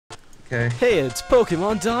Okay. Hey, it's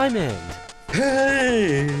Pokemon Diamond!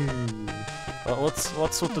 Hey! Well,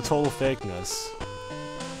 what's with the total fakeness?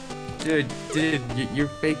 Dude, you're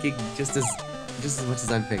faking just as much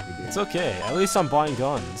as I'm faking, dude. It's okay, at least I'm buying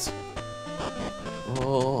guns.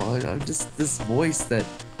 Oh, I'm just this voice that,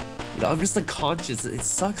 you know, I'm just unconscious. It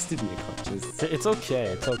sucks to be unconscious. It's okay,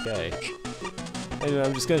 it's okay. Anyway,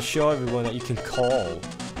 I'm just gonna show everyone that you can call.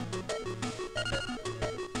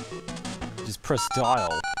 Just press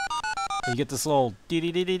dial. And you get this little dee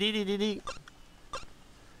dee dee dee dee dee dee dee.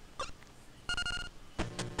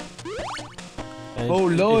 Oh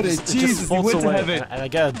Lord, Jesus, you went to heaven. And I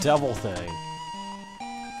got a devil thing.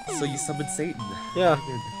 So you summoned Satan. Yeah.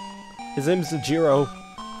 His name's Najiro.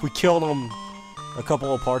 We killed him a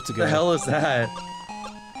couple of parts ago. What the hell is that?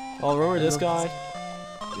 Oh, remember this guy?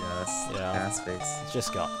 Yes. Yeah. Ass face. It's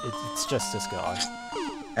just this guy.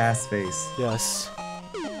 Ass face. Yes.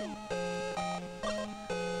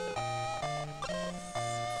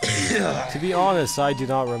 To be honest, I do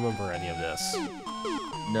not remember any of this.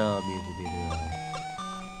 No, me neither.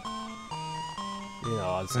 You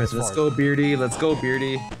know, Let's go, Beardy. Let's go,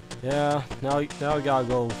 Beardy. Yeah, now we gotta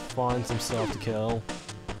go find some stuff to kill.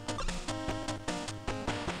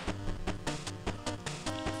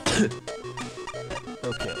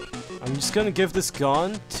 Okay, I'm just gonna give this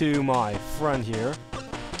gun to my friend here.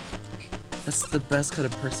 That's the best kind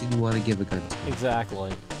of person you want to give a gun to.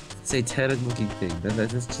 Exactly. Satanic-looking thing.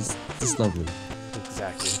 That's just lovely.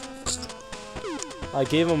 Exactly. I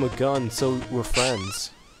gave him a gun, so we're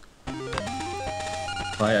friends.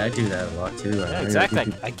 I do that a lot too. Yeah,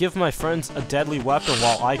 exactly. I give my friends a deadly weapon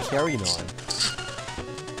while I carry none.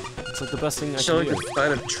 It's like the best thing I can do. Showing a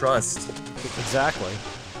sign of trust. Exactly.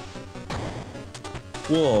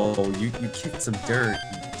 Whoa, you kicked some dirt.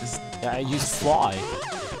 Yeah, I use fly.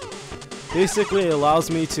 Basically, it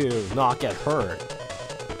allows me to not get hurt.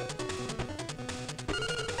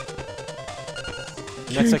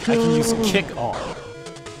 Next, I can use kick off.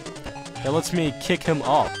 It lets me kick him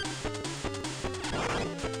up.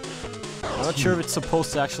 I'm not sure if it's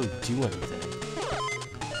supposed to actually do anything.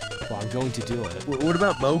 But I'm going to do it. What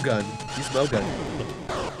about Mogun? Use Mogun.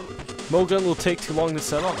 Mogun will take too long to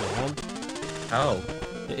set up, man. How?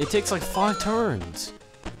 It takes like 5 turns.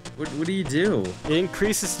 What do you do? It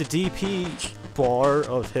increases the DP bar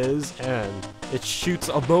of his, and it shoots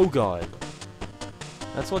a Mogun.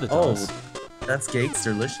 That's what it does. Oh, that's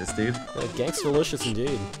gangsterlicious, dude. Yeah, gangsterlicious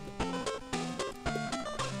indeed.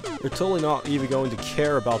 You're totally not even going to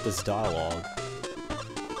care about this dialogue.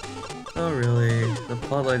 Oh really? The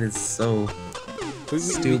plotline is so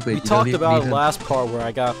stupid. We talked about it last part where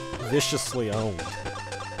I got viciously owned.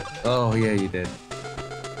 Oh yeah, you did.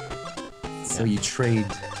 So you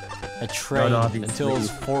trained. I trained until it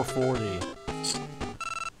was 4:40.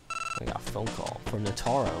 I got a phone call from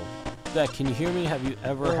Nataro. Beck, can you hear me? Have you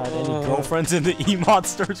ever had any girlfriends in the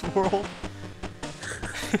E-Monsters world?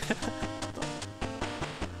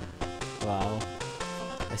 Wow.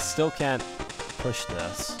 I still can't push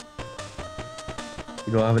this.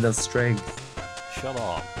 You don't have enough strength. Shut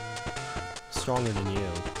up. Stronger than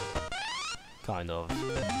you. Kind of.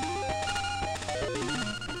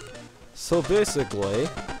 So basically,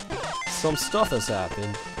 some stuff has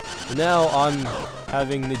happened. Now I'm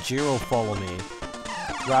having Najiro follow me,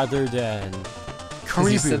 rather than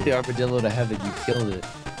Karibu. You sent the armadillo to heaven, you killed it,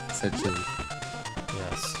 essentially.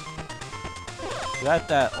 Yes. Got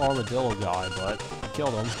that armadillo guy, but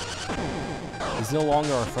killed him. He's no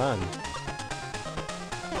longer our friend.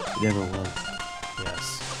 He never was.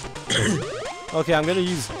 Yes. Okay, I'm gonna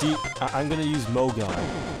use Mogun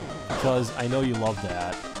because I know you love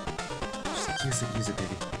that. Just use it,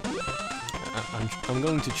 baby. I'm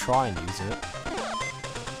going to try and use it.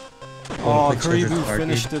 Oh, Karibu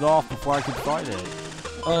finished it off before I could fight it.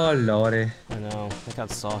 Oh lordy. I know, that kind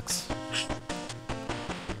of sucks.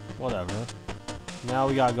 Whatever. Now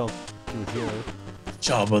we gotta go through here.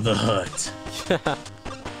 Jabba the Hutt.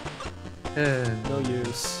 No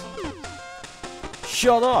use.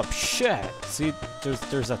 Shut up! Shit! See,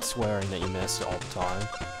 there's that swearing that you miss all the time.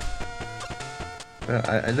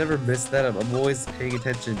 I never miss that. I'm always paying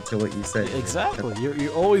attention to what you say. Exactly.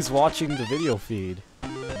 You're always watching the video feed.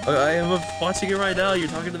 I am watching it right now. You're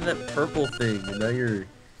talking to that purple thing, and now you're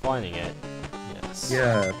finding it. Yes.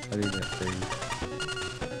 Yeah, finding that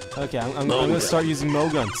thing. Okay, I'm gonna start using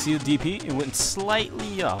Mogun. See the DP? It went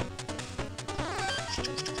slightly up.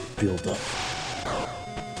 Build up.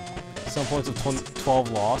 Some points of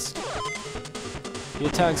 12 lost. He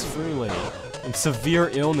attacks freely. In severe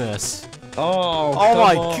illness. Oh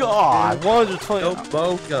my god! 120. No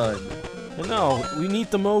Mogun. No, we need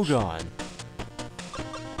the Mogun.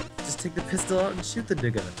 Just take the pistol out and shoot the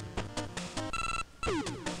nigga.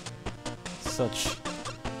 Such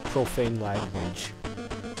profane language.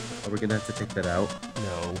 Are we gonna have to take that out?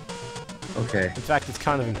 No. Okay. In fact, it's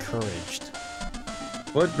kind of encouraged.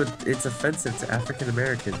 What? But it's offensive to African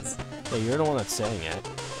Americans. Yeah, you're the one that's saying it.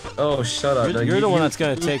 Oh, shut up. You're the one that's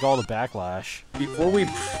gonna take all the backlash. Before we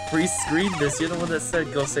pre-screened this, you're the one that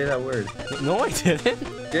said go say that word. No, I didn't.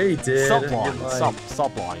 Yeah, you did. Stop lying.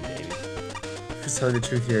 Stop lying, baby. Just telling the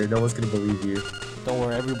truth here. No one's gonna believe you. Don't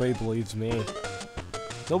worry, everybody believes me.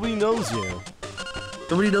 Nobody knows you.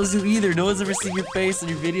 Nobody knows you either. No one's ever seen your face in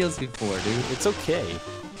your videos before, dude. It's okay.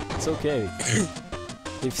 It's okay.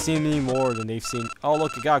 They've seen me more than they've seen. Oh,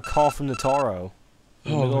 look, I got a call from Nataro.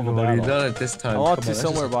 Oh, no, not at this time. I walked to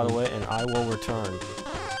somewhere, by the way, and I will return.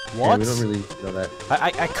 What? Yeah, we don't really know that.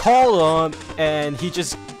 I call him, and he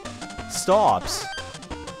just stops.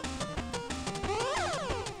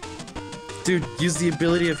 Dude, use the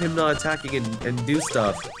ability of him not attacking and do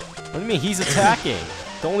stuff. What do you mean? He's attacking.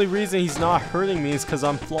 The only reason he's not hurting me is because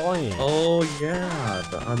I'm flying. Oh, yeah.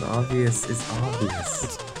 The unobvious is obvious.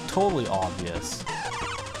 It's totally obvious.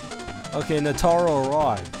 Okay, Nataro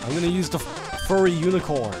arrived. I'm gonna use the furry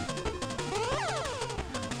unicorn.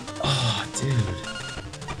 Oh, dude.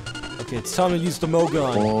 Okay, it's time to use the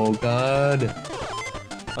Mogun. Oh, God.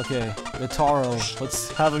 Okay, Nataro,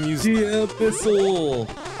 let's have him use the Abyssal.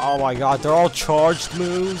 Oh my god, they're all charged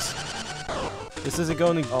moves. This isn't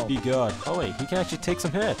going to be good. Oh wait, he can actually take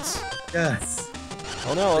some hits. Yes.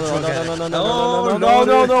 Oh no, no,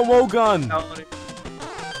 Mogun.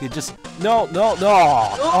 You just no.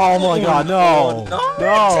 Oh my god, no.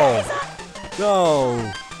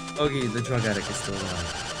 No. Okay, the drug addict is still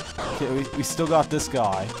alive. Okay, we still got this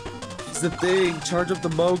guy. It's the thing. Charge up the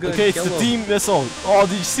Mogun. Okay, it's the Deep Missile. Oh,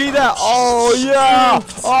 did you see that? Oh yeah.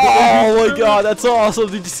 Oh my god, that's awesome.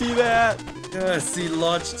 Did you see that? Yes, he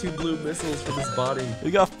launched 2 blue missiles from his body.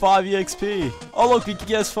 We got 5 EXP. Oh look, we can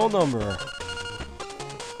get his phone number.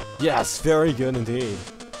 Yes, very good indeed.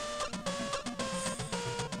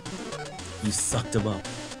 You sucked him up.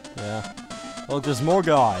 Yeah. Look, there's more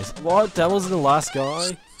guys. What? That wasn't the last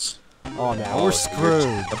guy? Oh man, we're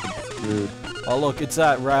screwed. Oh look, it's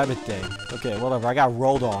that rabbit thing. Okay, whatever. I got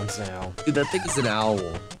roll-ons now. Dude, that thing is an owl.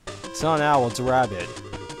 It's not an owl. It's a rabbit.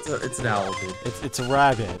 It's an owl, dude. It's a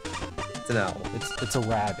rabbit. It's an owl. It's a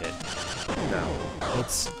rabbit. An owl.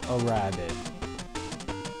 It's a rabbit.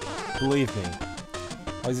 Believe me.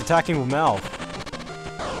 Oh, he's attacking with mouth.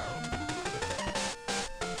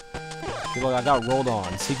 Okay, look, I got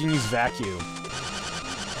rolled-ons. He can use vacuum.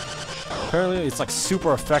 Apparently, it's like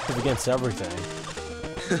super effective against everything.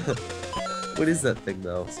 What is that thing,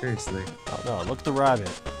 though? Seriously. Oh no, look at the rabbit.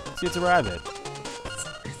 See, it's a rabbit.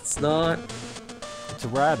 It's not. It's a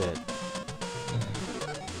rabbit.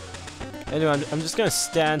 Anyway, I'm just gonna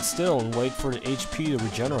stand still and wait for the HP to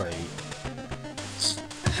regenerate.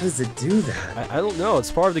 How does it do that? I don't know,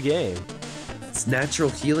 it's part of the game. It's natural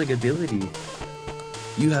healing ability.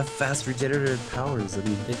 You have fast regenerative powers, I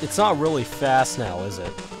mean... It's not really fast now, is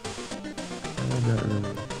it? Not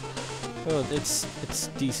really. Oh, it's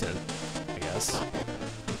decent, I guess.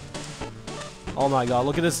 Oh my god,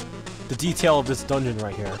 look at this, the detail of this dungeon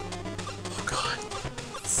right here. Oh god.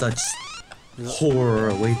 Such horror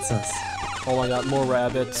awaits us. Oh my god, more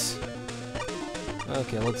rabbits.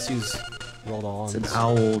 Okay, let's use roll-ons. It's an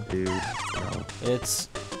owl, dude. No. It's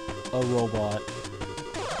a robot.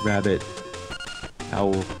 Rabbit.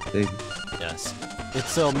 Owl thing. Yes.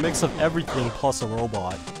 It's a mix of everything plus a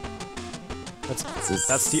robot.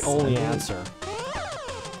 That's the only answer.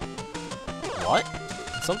 What?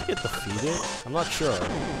 Did something get defeated? I'm not sure.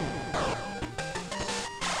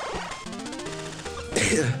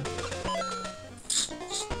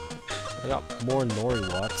 I got more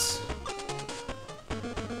Nori-Watts.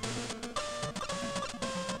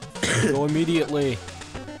 Go immediately.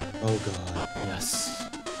 Oh god. Yes.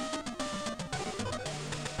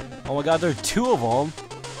 Oh my god, there are 2 of them.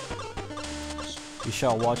 We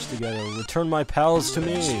shall watch together. Return my pals to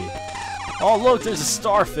me. Oh look, there's a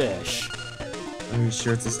starfish. Are you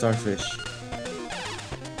sure it's a starfish?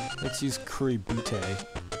 Let's use Kuribute.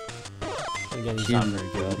 Again, he's not very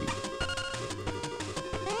good.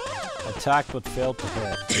 Attack but failed to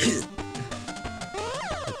hit.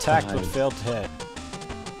 Attack but failed to hit.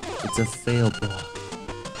 It's a fail block.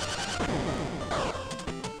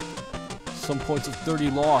 Some points of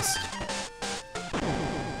 30 lost.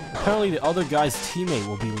 Apparently the other guy's teammate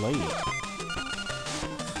will be late.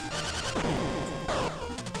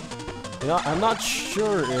 You know, I'm not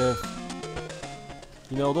sure if...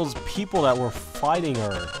 You know, those people that were fighting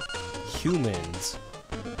are humans.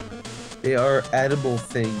 They are edible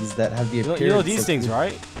things that have the appearance you know these things,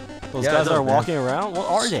 right? Those guys that are walking around? What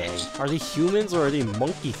are they? Are they humans or are they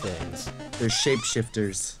monkey things? They're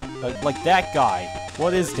shapeshifters. Like that guy.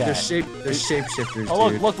 What is that? They're shapeshifters. Oh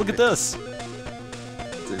dude. look at this.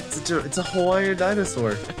 It's a Hawaiian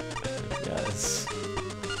dinosaur. Yes.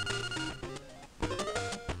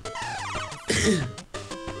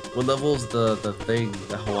 What level's the thing,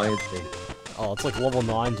 the Hawaiian thing? Oh, it's like level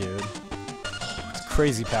 9, dude. It's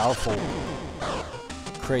crazy powerful.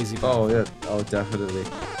 Crazy powerful. Oh yeah. Oh definitely.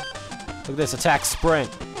 Look at this, attack sprint.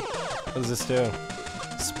 What does this do?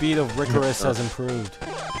 Speed of Ricorous has improved.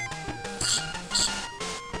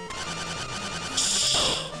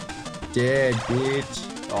 Dead, bitch.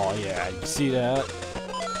 Oh yeah, you see that?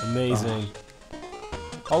 Amazing.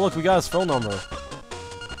 Oh look, we got his phone number.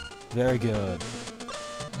 Very good.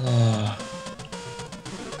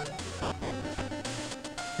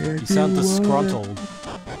 You sound disgruntled.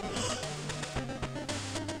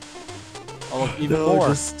 Oh look, even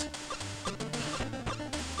more.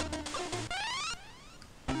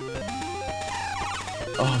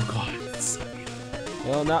 Oh god, it's so beautiful.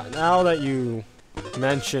 Well, now that you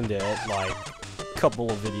mentioned it, like a couple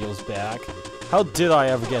of videos back, how did I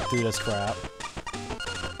ever get through this crap?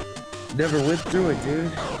 Never went through it,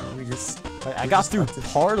 dude. I got through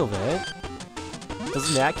part of it.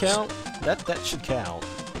 Doesn't that count? That should count.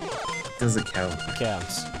 Doesn't count. It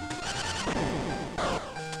counts.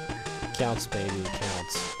 It counts, baby. It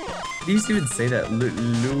counts. Did you even say that?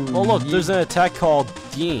 Oh look, there's an attack called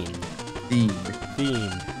Dean. Theme.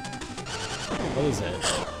 What is it?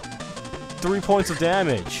 3 points of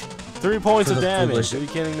damage. 3 points of damage. Are you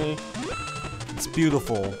kidding me? It's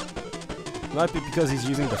beautiful. Might be because he's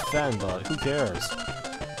using defend, but who cares?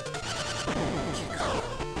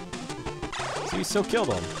 So he still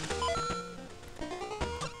killed him.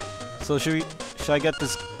 So should I get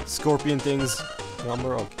this scorpion thing's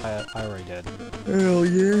number? Okay, I already did. Hell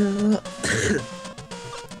yeah!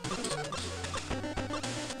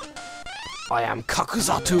 I am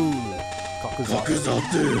Kakuzatu!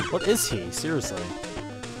 Kakuzatu. What is he? Seriously.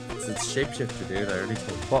 It's shapeshifter, dude. I already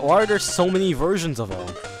told you. But why are there so many versions of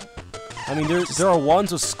him? I mean, there are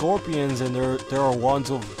ones with scorpions and there are ones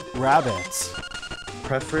with rabbits.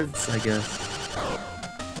 Preference, I guess.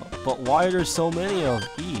 But why are there so many of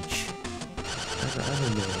each? I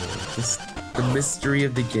don't know. Just the mystery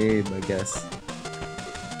of the game, I guess.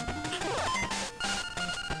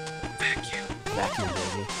 Vacuum,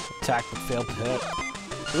 baby. Attack but failed to hit.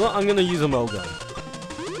 You know what? I'm gonna use a Mogun.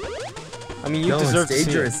 I mean, you deserve to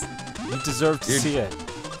see it. You deserve to see it.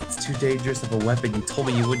 It's too dangerous of a weapon. You told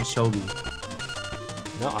me you wouldn't show me.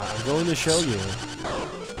 No, I'm going to show you.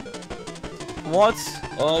 What?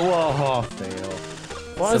 Oh, fail.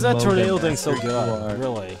 Why is that tornado thing so good?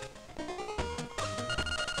 Really?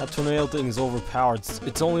 That tornado thing is overpowered.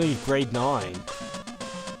 It's only grade 9.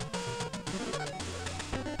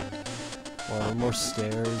 Oh, more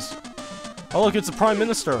stairs. Oh look, it's the Prime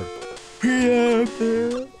Minister! Yeah,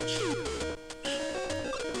 bitch.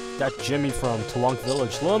 That Jimmy from Tlunk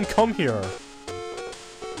Village. Let him come here!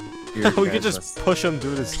 We could just push him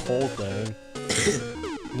through this whole thing.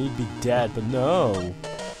 And he'd be dead, but no!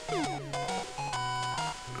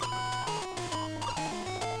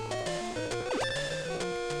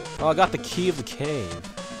 Oh, I got the key of the cave.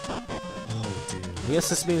 Oh, dude. I guess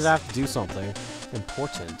this means I have to do something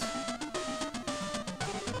important.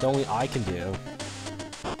 That only I can do.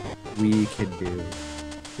 We can do.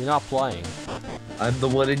 You're not playing. I'm the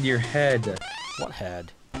one in your head. What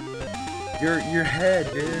head? Your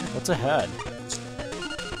head, dude. What's a head?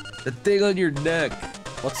 The thing on your neck.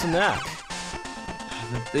 What's a neck?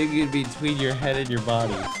 The thing in between your head and your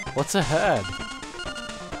body. What's a head?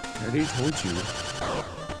 I already told you.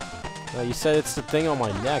 Well, you said it's the thing on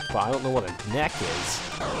my neck, but I don't know what a neck is.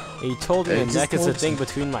 And you told me a neck is the thing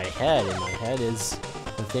between my head, and my head is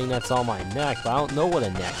the thing that's on my neck, but I don't know what a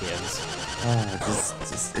neck is.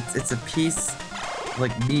 It's a piece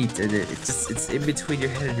like meat, and it's in between your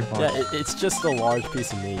head and your body. Yeah, it's just a large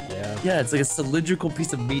piece of meat. Yeah. Yeah, it's like a cylindrical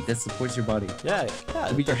piece of meat that supports your body. Yeah.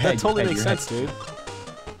 I mean, your head, that totally your makes head, sense, dude.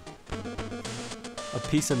 A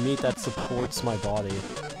piece of meat that supports my body.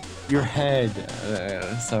 Your head.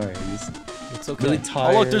 Sorry. It's okay. Really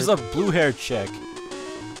tired. Oh look, there's a blue-haired chick.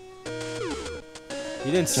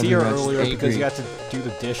 You didn't see her earlier because you had to do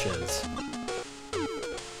the dishes.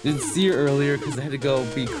 Didn't see her earlier because I had to go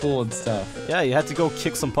be cool and stuff. Yeah, you had to go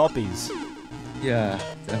kick some puppies. Yeah,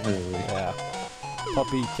 definitely. Yeah.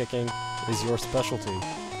 Puppy kicking is your specialty.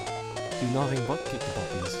 Do nothing but kick the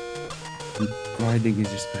puppies. Grinding is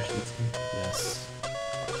your specialty. Yes.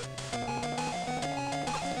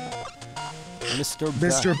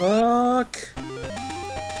 Mr. Buck!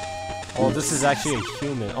 Oh, this is actually a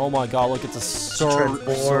human. Oh my god, look, it's a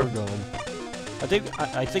sorghum.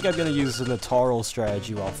 I think I'm gonna use the Nataro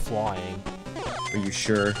strategy while flying. Are you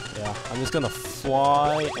sure? Yeah, I'm just gonna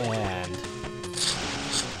fly and...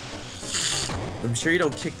 I'm sure you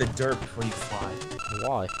don't kick the dirt before you fly.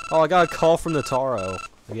 Why? Oh, I got a call from Nataro.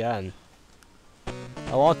 Again.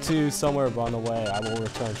 I want to somewhere, but on the way, I will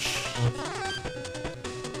return.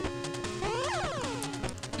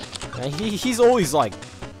 And he's always like...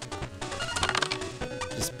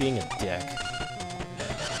 just being a dick.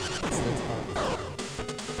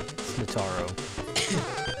 It's Nataro.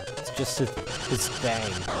 It's just his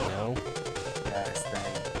thing, you know? Yeah, his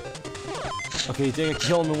thing. Okay, you take a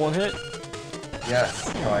kill in one hit?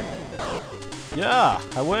 Yes. No, Yeah,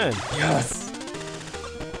 I win. Yes.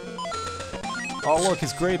 Oh look,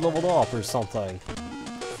 his grade leveled up or something.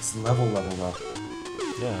 It's leveled up.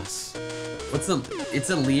 Yes. What's a? It's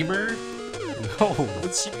a lemur. No.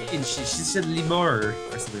 What's she mean? She said lemur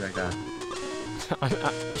or something like that.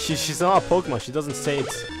 She's not a Pokemon. She doesn't say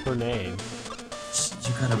it's her name.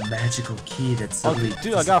 You got a magical key that's suddenly...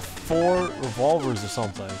 dude, I got 4 revolvers or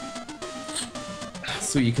something.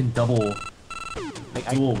 So you can dual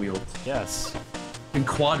wield. Yes. And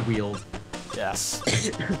quad wield. Yes.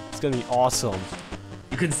 It's gonna be awesome.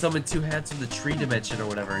 You can summon 2 hands from the tree dimension or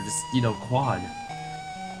whatever, and just, you know, quad.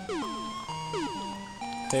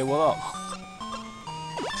 Hey, what up?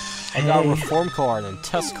 I got a reform card and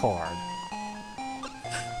test card.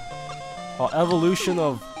 Oh, evolution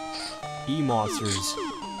of E-monsters.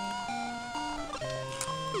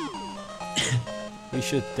 We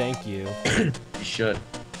should thank you. You should.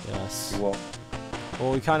 Yes. You will.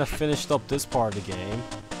 Well, we kind of finished up this part of the game.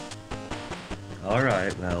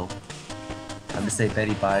 Alright, well. Time to say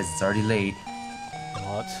Betty buys, it's already late.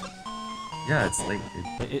 What? Yeah, it's late.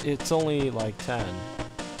 It's only like 10.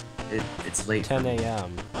 It's late. 10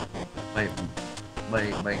 a.m. My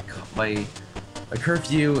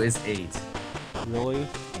curfew is 8. Really?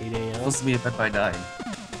 8 a.m.? Supposed to be in bed by 9.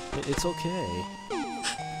 It's okay.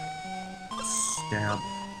 Damn.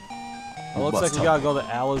 It looks like we gotta go to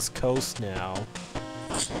Alice Coast now.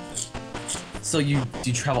 So you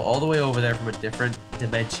travel all the way over there from a different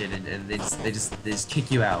dimension, and they just kick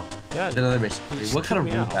you out. Yeah. With another mission. I mean, what kind of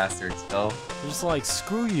rude bastards? No. They're just like,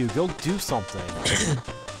 screw you, go do something.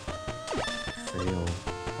 Fail.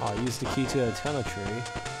 Oh, I used the key to the antenna tree,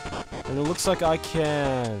 and it looks like I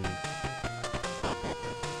can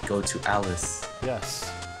go to Alice. Yes.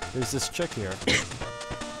 There's this chick here.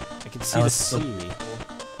 I can see Alice the sea.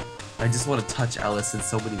 I just want to touch Alice in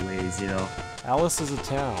so many ways, you know. Alice is a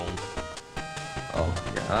town. Oh,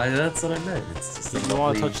 yeah, that's what I meant. It's just you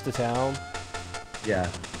want to touch the town? Yeah.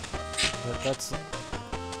 That's...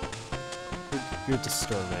 You're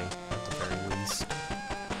disturbing, at the very least.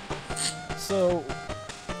 So...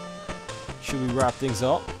 should we wrap things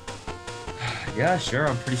up? Yeah, sure.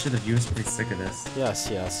 I'm pretty sure the viewers are pretty sick of this. Yes.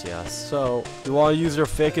 So, you want to use your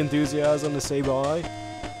fake enthusiasm to say bye?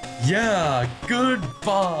 Yeah,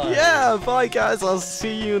 goodbye! Yeah, bye guys, I'll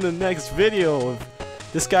see you in the next video if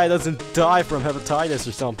this guy doesn't die from hepatitis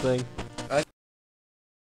or something.